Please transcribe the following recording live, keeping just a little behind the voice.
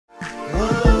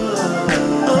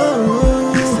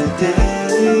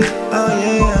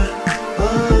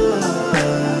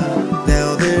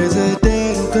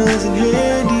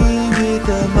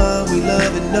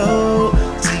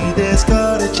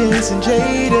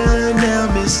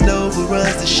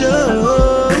runs the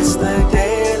show. It's the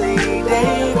Daily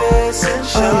Davidson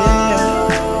Show.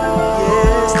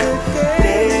 Yes, the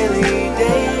Daily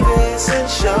Davidson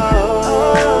Show.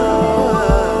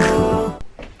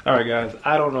 Alright guys,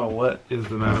 I don't know what is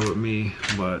the matter with me,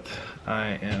 but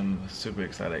I am super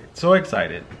excited. So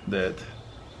excited that,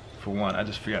 for one, I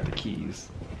just forgot the keys.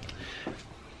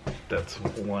 That's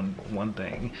one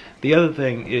thing. The other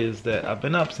thing is that I've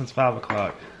been up since 5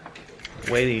 o'clock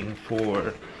waiting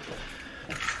for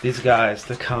these guys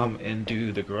to come and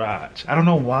do the garage. I don't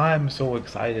know why I'm so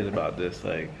excited about this.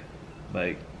 Like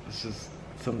it's just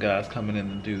some guys coming in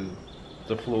to do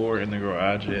the floor in the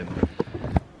garage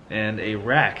and a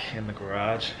rack in the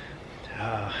garage.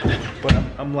 But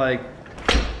I'm like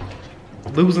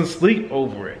losing sleep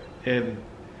over it, and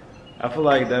I feel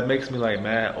like that makes me like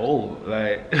mad old.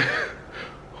 Like,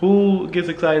 who gets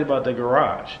excited about the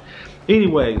garage?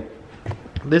 Anyway,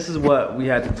 this is what we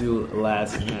had to do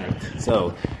last night.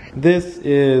 So this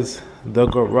is the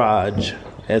garage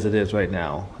as it is right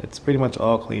now. It's pretty much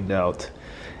all cleaned out,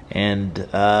 and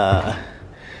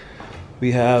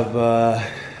we have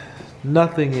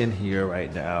nothing in here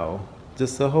right now.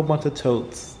 Just a whole bunch of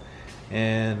totes,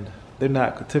 and they're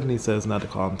not, Tiffany says not to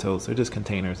call them totes, they're just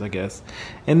containers, I guess.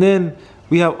 And then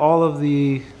we have all of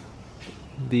the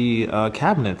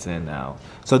cabinets in now.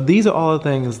 So these are all the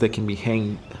things that can be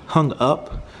hung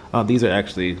up. These are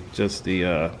actually just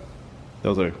the,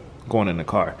 those are going in the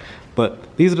car.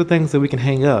 But these are the things that we can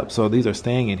hang up. So these are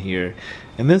staying in here.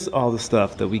 And this is all the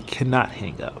stuff that we cannot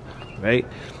hang up, right?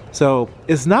 So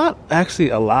it's not actually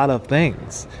a lot of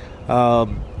things.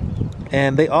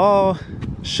 And they all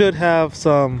should have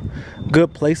some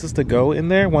good places to go in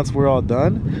there once we're all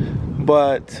done.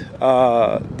 But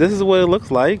this is what it looks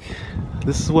like.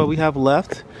 This is what we have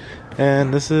left,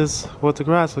 and this is what the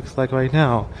garage looks like right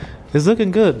now. It's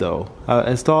looking good though. I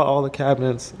installed all the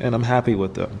cabinets and I'm happy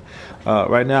with them.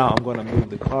 Right now I'm going to move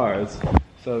the cars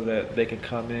so that they can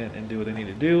come in and do what they need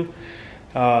to do.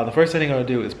 The first thing I'm going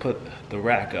to do is put the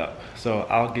rack up, so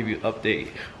I'll give you an update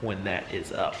when that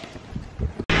is up.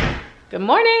 Good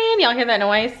morning. Y'all hear that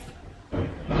noise?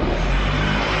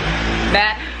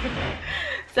 That.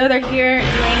 So they're here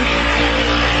doing,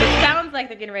 it sounds like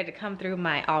they're getting ready to come through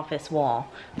my office wall,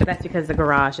 but that's because the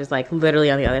garage is like literally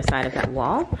on the other side of that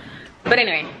wall. But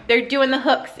anyway, they're doing the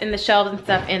hooks and the shelves and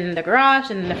stuff in the garage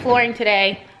and the flooring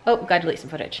today. Oh, gotta delete some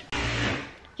footage.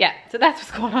 Yeah, so that's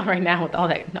what's going on right now with all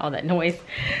that noise.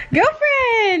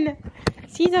 Girlfriend!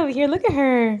 She's over here, look at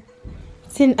her.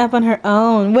 Sitting up on her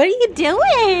own. What are you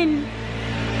doing?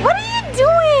 What are you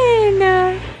doing?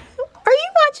 Are you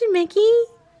watching Mickey?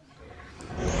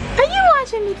 Are you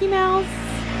watching Mickey Mouse?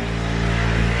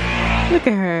 Look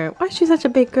at her. Why is she such a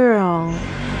big girl?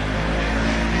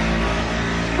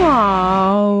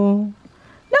 Oh,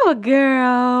 no,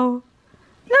 girl.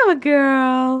 No,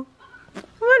 girl.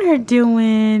 What her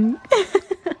doing?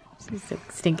 She's so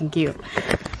stinking cute.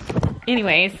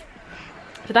 Anyways,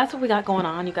 so that's what we got going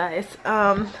on, you guys.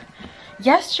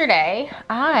 Yesterday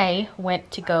I went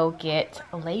to go get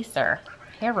laser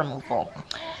hair removal,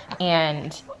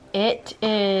 and it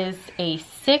is a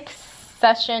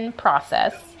 6-session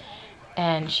process,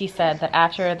 and she said that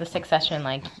after the 6th session,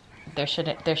 like there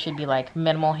should be like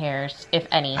minimal hairs, if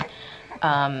any.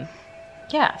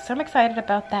 Yeah, so I'm excited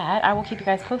about that. I will keep you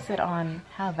guys posted on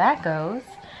how that goes.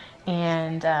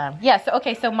 And yeah, so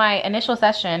okay, so my initial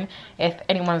session, if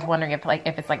anyone was wondering if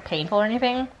it's like painful or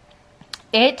anything,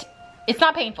 it's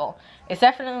not painful. It's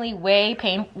definitely way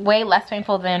less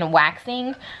painful than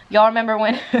waxing. Y'all remember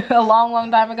when a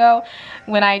long time ago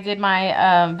when I did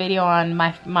my video on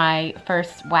my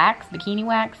first wax, bikini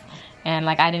wax, and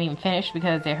like I didn't even finish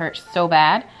because it hurt so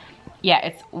bad. Yeah,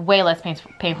 it's way less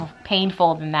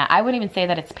painful than that. I wouldn't even say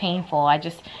that it's painful.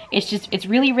 It's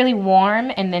really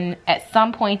warm, and then at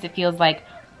some points it feels like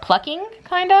plucking,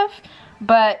 kind of,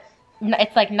 but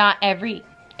it's like not every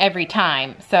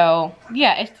time. So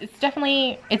yeah, it's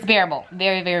definitely, it's bearable,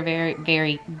 very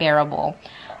bearable.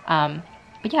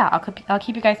 But yeah, I'll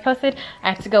keep you guys posted. I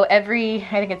have to go every,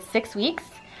 I think it's 6 weeks,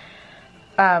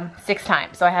 6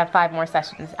 times. So I have 5 more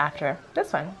sessions after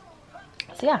this one.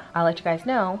 So yeah, I'll let you guys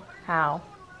know how.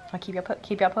 I'll keep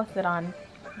y'all posted on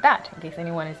that in case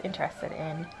anyone is interested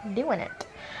in doing it.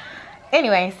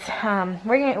 Anyways,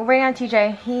 waiting on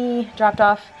TJ. He dropped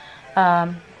off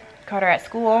Carter at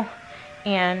school,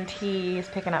 and he's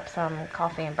picking up some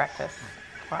coffee and breakfast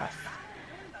for us.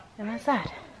 And that's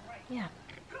that. Yeah.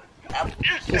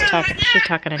 She's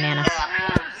talking to Nana.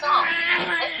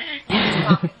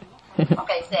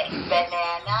 Okay, say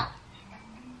banana.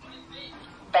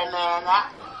 Banana.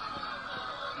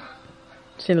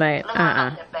 She like,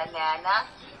 Banana.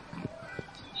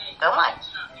 Come on.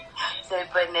 Say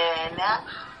banana.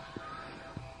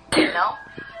 No?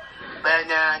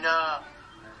 Banana.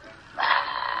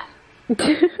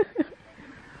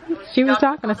 She was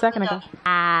talking a second ago.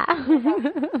 Ah.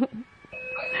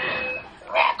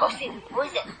 Go see. Who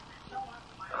is it?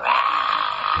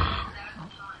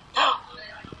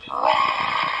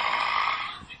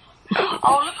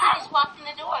 Oh, look who just walked in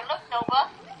the door. Look, Nova.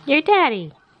 Your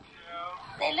daddy.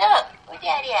 Say, look. Where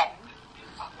Daddy at?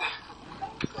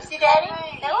 You see Daddy?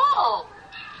 No.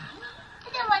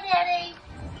 Look at my Daddy.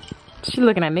 She's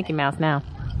looking at Mickey Mouse now.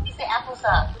 He said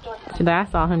applesauce. She's like,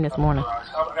 I saw him this morning. Okay,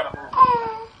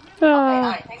 all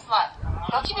right. Thanks a lot.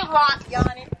 Don't you be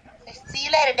yawning. See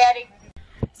you later, Daddy.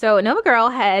 So Nova Girl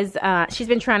has, she's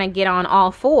been trying to get on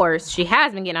all fours. She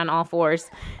has been getting on all fours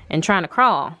and trying to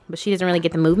crawl, but she doesn't really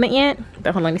get the movement yet.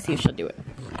 But hold on, let me see if she'll do it.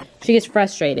 She gets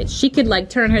frustrated. She could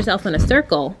like turn herself in a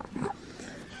circle.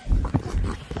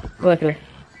 Look at her.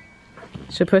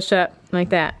 She'll push up like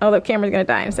that. Oh, the camera's gonna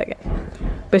die in a second.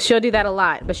 But she'll do that a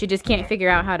lot, but she just can't figure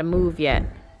out how to move yet.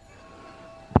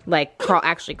 Like crawl,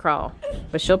 actually crawl.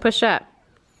 But she'll push up.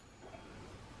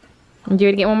 Do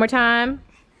it again one more time.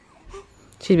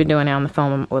 She's been doing it on the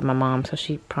phone with my mom, so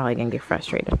she probably gonna get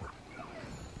frustrated.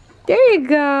 There you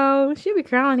go. She'll be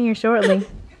crawling here shortly.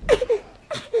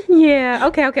 Yeah,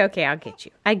 okay, I'll get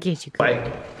you. I get you. Like,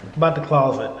 about the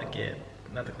closet again.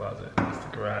 Not the closet, it's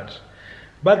the garage.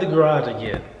 About the garage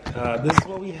again. This is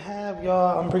what we have,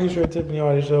 y'all. I'm pretty sure Tiffany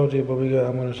already showed you, but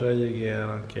I'm gonna show you again, I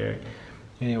don't care.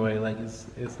 Anyway, like,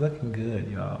 it's looking good,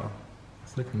 y'all.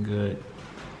 It's looking good.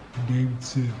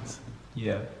 Davidsons.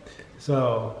 Yeah.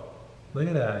 So, look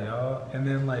at that, y'all. And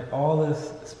then, like, all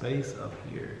this space up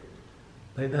here.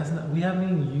 Like, that's not, we haven't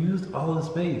even used all the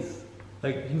space.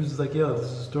 Like, he was just like, yo, let's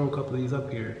just throw a couple of these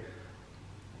up here.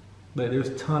 But there's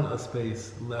a ton of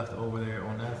space left over there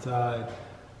on that side.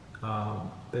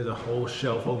 There's a whole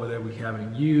shelf over there we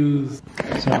haven't used.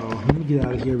 So, let me get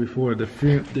out of here before the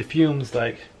fumes,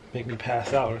 like, make me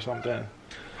pass out or something.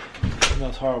 It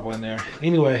smells horrible in there.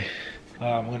 Anyway,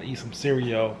 I'm gonna eat some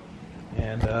cereal.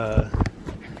 And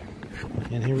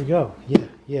here we go.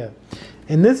 Yeah.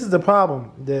 And this is the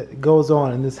problem that goes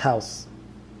on in this house.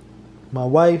 My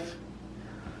wife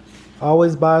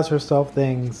always buys herself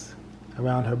things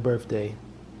around her birthday.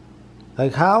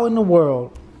 Like, how in the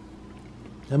world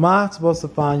am I supposed to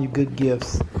find you good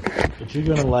gifts that you're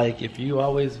gonna like if you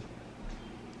always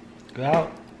go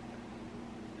out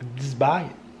and just buy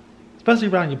it? Especially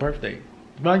around your birthday.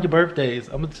 Around your birthdays,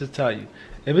 I'm gonna just tell you,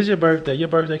 if it's your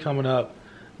birthday coming up,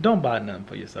 don't buy nothing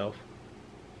for yourself.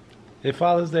 If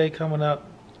Father's Day coming up,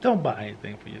 don't buy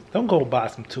anything for you. Don't go buy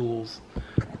some tools,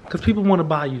 because people want to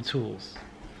buy you tools.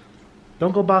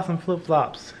 Don't go buy some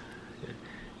flip-flops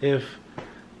if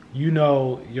you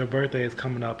know your birthday is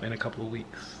coming up in a couple of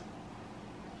weeks.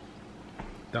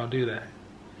 Don't do that.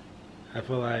 I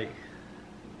feel like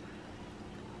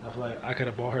I could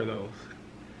have bought her those,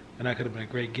 and that could have been a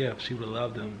great gift. She would have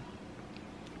loved them.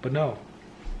 But no,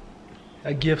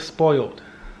 a gift spoiled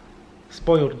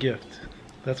gift.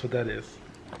 That's what that is.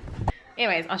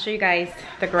 Anyways, I'll show you guys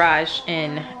the garage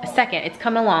in a second. It's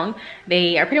coming along.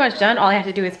 They are pretty much done. All I have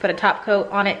to do is put a top coat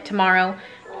on it tomorrow,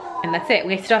 and that's it.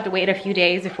 We still have to wait a few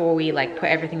days before we like put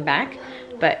everything back,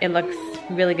 but it looks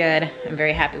really good. I'm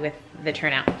very happy with the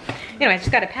turnout. Anyway, I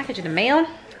just got a package in the mail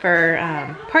for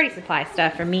party supply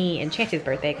stuff for me and Chance's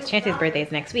birthday, because Chance's birthday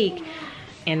is next week,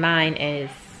 and mine is,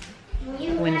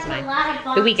 when is mine?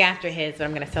 The week after his, but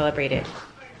I'm gonna celebrate it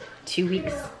 2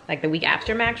 weeks, like the week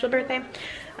after my actual birthday.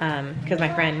 Because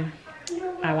my friend,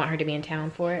 I want her to be in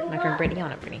town for it. My friend Brittany, y'all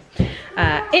know Brittany.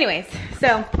 Anyways,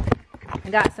 so I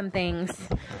got some things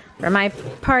for my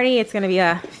party. It's gonna be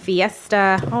a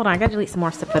fiesta. Hold on, I gotta delete some more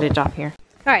footage off here.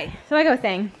 All right, so like I was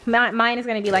saying, mine is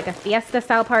gonna be like a fiesta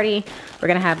style party. We're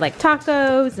gonna have like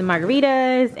tacos and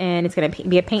margaritas, and it's gonna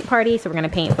be a paint party. So we're gonna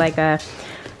paint like a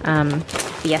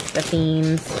fiesta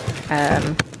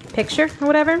themed picture or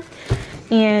whatever.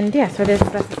 And yeah, so that's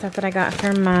the stuff that I got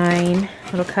for mine.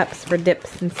 Little cups for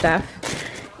dips and stuff.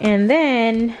 And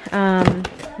then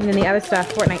the other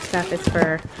stuff, Fortnite stuff, is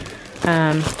for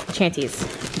Chanty's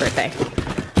birthday.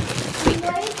 Sweet.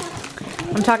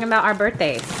 I'm talking about our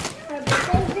birthdays. Our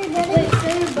birthdays? Wait, so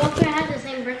you're both gonna have the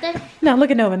same birthday? No,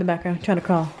 look at Nova in the background trying to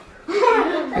crawl.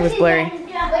 It was blurry.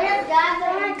 Where's God?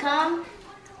 I wanna come.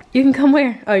 You can come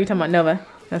where? Oh, you're talking about Nova.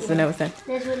 That's what Nova said.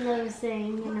 That's what Nova was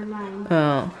saying in her mind.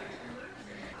 Oh.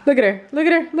 Look at her. Look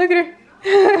at her. Look at her.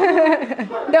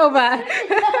 Nova.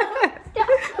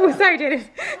 Oh, sorry, Jaden.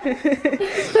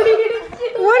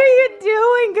 What are you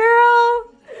doing, girl?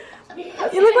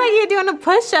 You look like you're doing a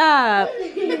push-up.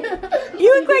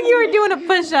 You look like you were doing a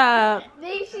push-up.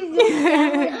 Maybe she's doing the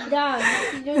downward dog.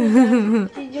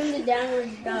 She's doing the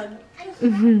downward dog.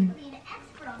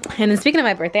 And then speaking of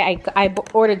my birthday, I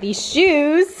ordered these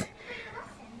shoes.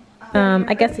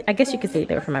 I guess you could say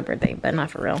they were for my birthday, but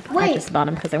not for real. Wait. I just bought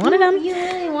them because I wanted them. You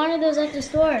really wanted those at the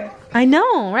store. I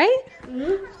know, right?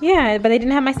 Mm-hmm. Yeah, but they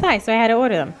didn't have my size, so I had to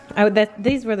order them.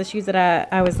 These were the shoes that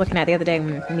I was looking at the other day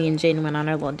when me and Jaden went on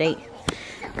our little date.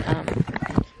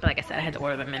 But like I said, I had to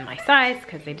order them in my size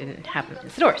because they didn't have them in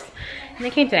stores. And they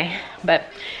came today. But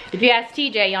if you ask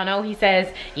TJ, y'all know he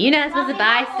says, you're not supposed to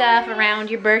buy stuff around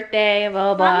your birthday,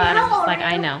 blah, blah, blah. And I'm just like,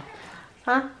 I know.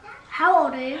 Huh? How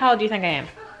old are you? How old do you think I am?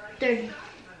 30.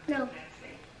 No.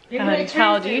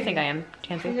 How old do you think I am,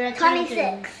 Chancey?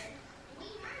 26.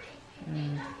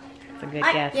 That's a good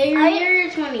guess. Yeah, you're near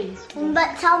your 20s.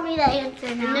 But tell me the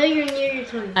answer now. No, you're near your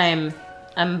 20s.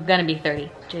 I'm gonna be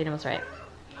 30. Jaden was right.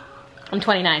 I'm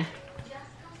 29.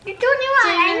 You're 21.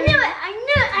 I knew it.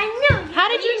 I knew. How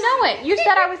did you know it? You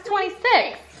said I was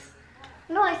 26.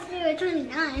 No, I said you were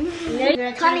 29. No,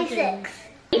 you're 26.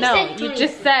 No, you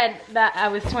just said that I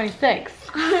was 26.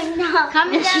 No.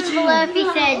 Comment down below if he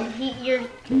said you're...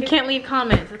 You can't leave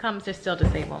comments. The comments are still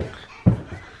disabled.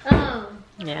 Oh.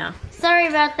 Yeah. Sorry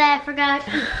about that. I forgot.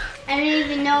 I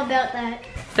didn't even know about that.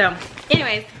 So,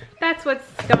 anyways, that's what's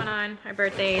going on. My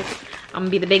birthdays. I'm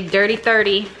gonna be the big dirty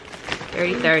 30.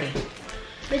 Dirty 30.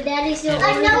 But Daddy's still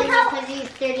I older know than you how- because he's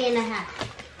 30 and a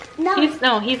half. No.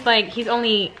 He's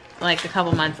only like a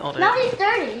couple months older. No, he's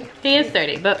 30. He is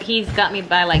 30, but he's got me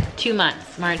by like 2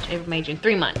 months. March, April, May, June.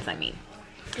 3 months, I mean.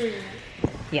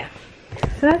 Yeah.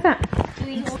 So that's that. Carter!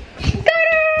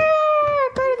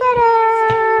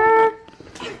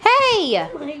 Hey!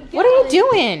 What are you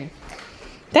doing?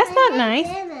 That's not nice.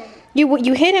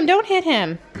 You hit him. Don't hit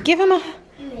him. Give him a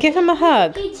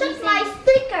hug. He took my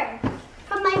sticker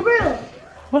from my room.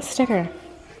 What sticker?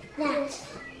 That.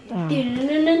 Oh.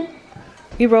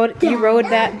 You rode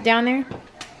that down there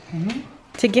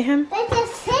to get him? It's the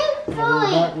same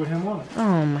Back toy. with him on it.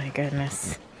 Oh my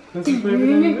goodness. That's his favorite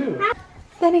thing to do.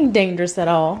 That ain't dangerous at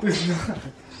all.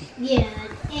 Yeah, it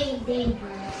ain't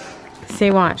dangerous.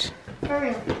 Say watch. For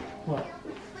real. What?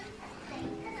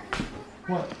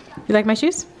 What? You like my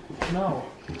shoes? No.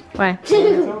 Why? I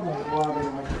told them why I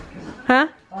didn't like it. Huh?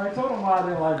 I told them why I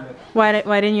didn't like it.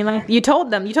 Why didn't you like? You told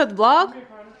them. You told the vlog?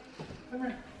 Come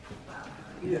here.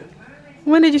 Yeah.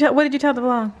 What did you tell the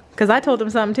vlog? Cause I told them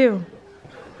something too.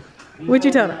 What'd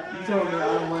you tell them? You told me I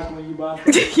don't like when you buy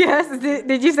stuff. Yes.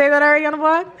 Did you say that already on the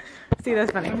vlog? See,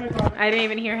 that's funny. I didn't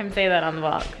even hear him say that on the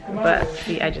vlog. But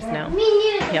see, I just know. Me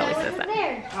neither. He always says that.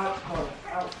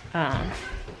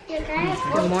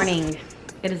 Good morning.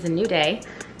 It is a new day.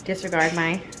 Disregard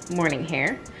my morning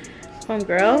hair. Home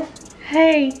girl.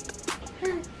 Hey.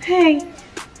 Hey.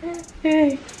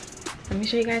 Hey. Let me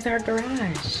show you guys our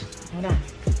garage. Hold on.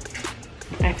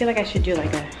 I feel like I should do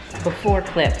like a before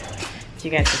clip so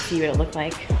you guys can see what it looked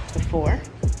like before.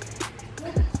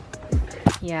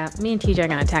 Yeah, me and TJ are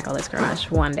gonna tackle this garage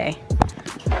one day.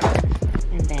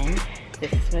 And then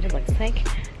this is what it looks like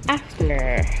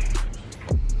after.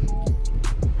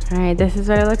 All right, this is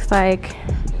what it looks like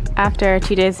after.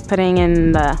 TJ's putting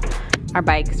in our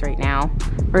bikes right now.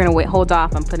 We're gonna hold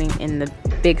off on putting in the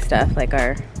big stuff like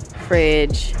our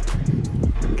fridge,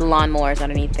 the lawnmowers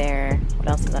underneath there. What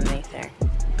else is underneath there?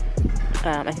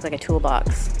 I think like a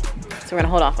toolbox. So we're gonna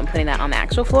hold off on putting that on the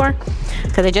actual floor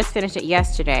because I just finished it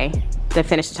yesterday. To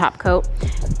finish the top coat,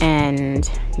 and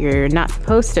you're not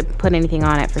supposed to put anything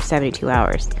on it for 72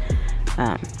 hours.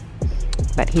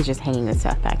 But he's just hanging the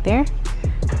stuff back there.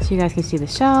 So you guys can see the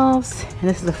shelves. And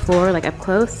this is the floor, like up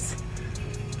close.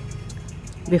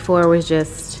 Before it was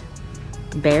just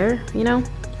bare, you know?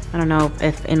 I don't know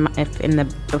if in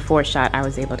the before shot I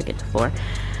was able to get the floor.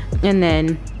 And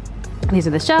then these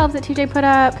are the shelves that TJ put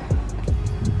up.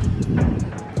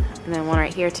 And then one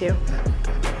right here too.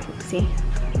 See?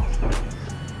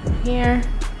 Here.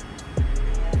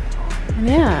 And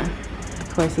yeah.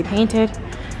 Of course he painted.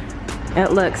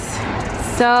 It looks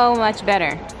so much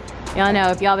better. Y'all know,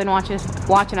 if y'all been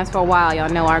watching us for a while, y'all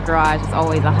know our garage is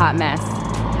always a hot mess.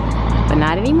 But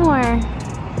not anymore.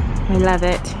 We love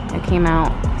it. It came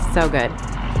out so good.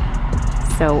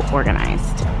 So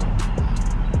organized.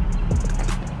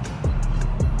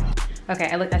 Okay,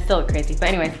 I still look crazy. But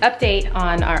anyways, update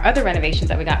on our other renovations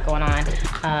that we got going on.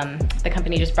 The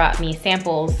company just brought me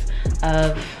samples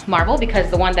of marble because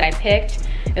the one that I picked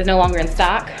is no longer in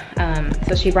stock.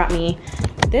 So she brought me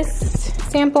this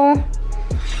sample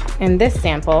and this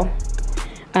sample.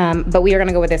 But we are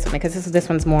gonna go with this one because this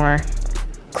one's more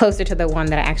closer to the one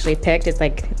that I actually picked. It's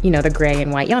like, you know, the gray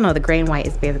and white. Y'all know the gray and white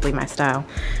is basically my style.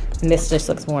 And this just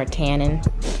looks more tan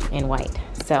and white.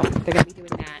 So they're gonna be doing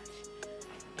that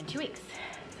in 2 weeks.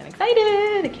 So I'm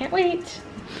excited, I can't wait.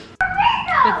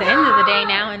 It's the end of the day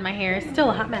now and my hair is still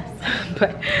a hot mess.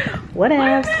 But what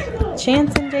else?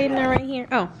 Chance and Jaden are right here.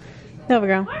 Oh, Nova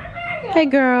girl. Hey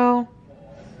girl.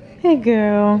 Hey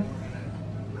girl.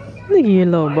 Look at your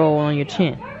little roll on your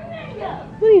chin.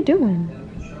 What are you doing?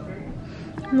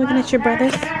 I'm looking at your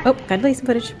brothers. Oh, gotta delete some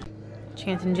footage.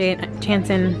 Chance and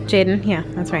Jaden. Yeah,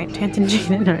 that's right. Chance and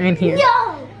Jaden are in here.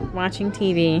 Watching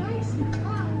TV.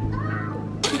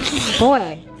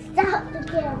 Boy. Stop the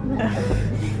camera.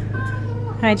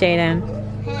 Hi, Jaden.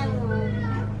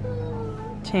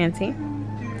 Chancey.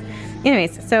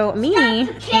 Anyways, so me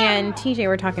and TJ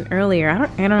were talking earlier. I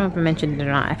don't know if I mentioned it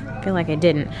or not. I feel like I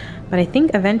didn't. But I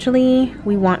think eventually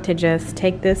we want to just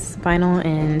take this vinyl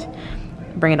and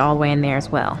bring it all the way in there as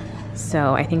well.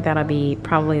 So I think that'll be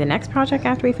probably the next project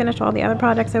after we finish all the other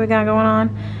projects that we got going on.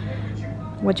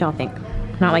 What y'all think?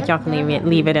 Not like y'all can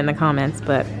leave it in the comments,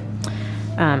 but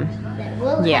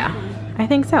yeah, I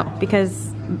think so.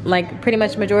 Because like pretty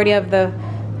much majority of the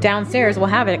downstairs will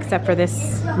have it except for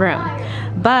this room.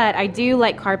 But I do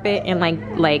like carpet in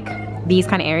like these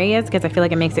kind of areas because I feel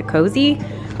like it makes it cozy.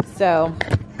 So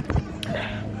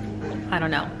I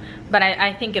don't know, but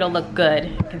I think it'll look good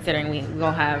considering we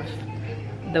will have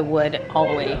the wood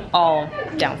all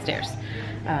downstairs,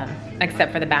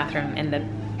 except for the bathroom and the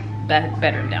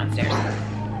bedroom downstairs.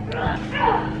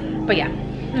 But yeah,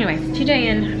 anyways, TJ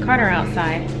and Carter are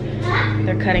outside.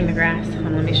 They're cutting the grass. Hold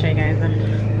on, let me show you guys them.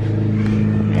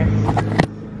 Here.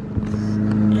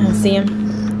 You see him?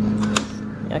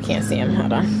 I can't see him.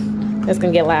 Hold on. It's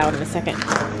gonna get loud in a second.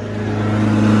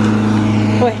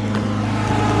 Boy.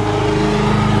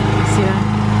 See that?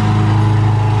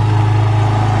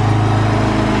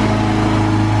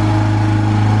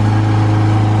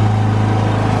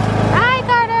 Hi,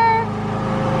 Carter.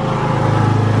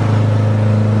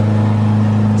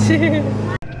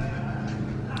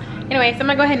 Anyway, so I'm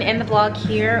gonna go ahead and end the vlog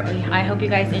here. I hope you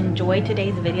guys enjoyed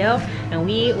today's video, and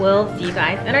we will see you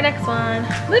guys in our next one.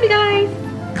 Love you guys.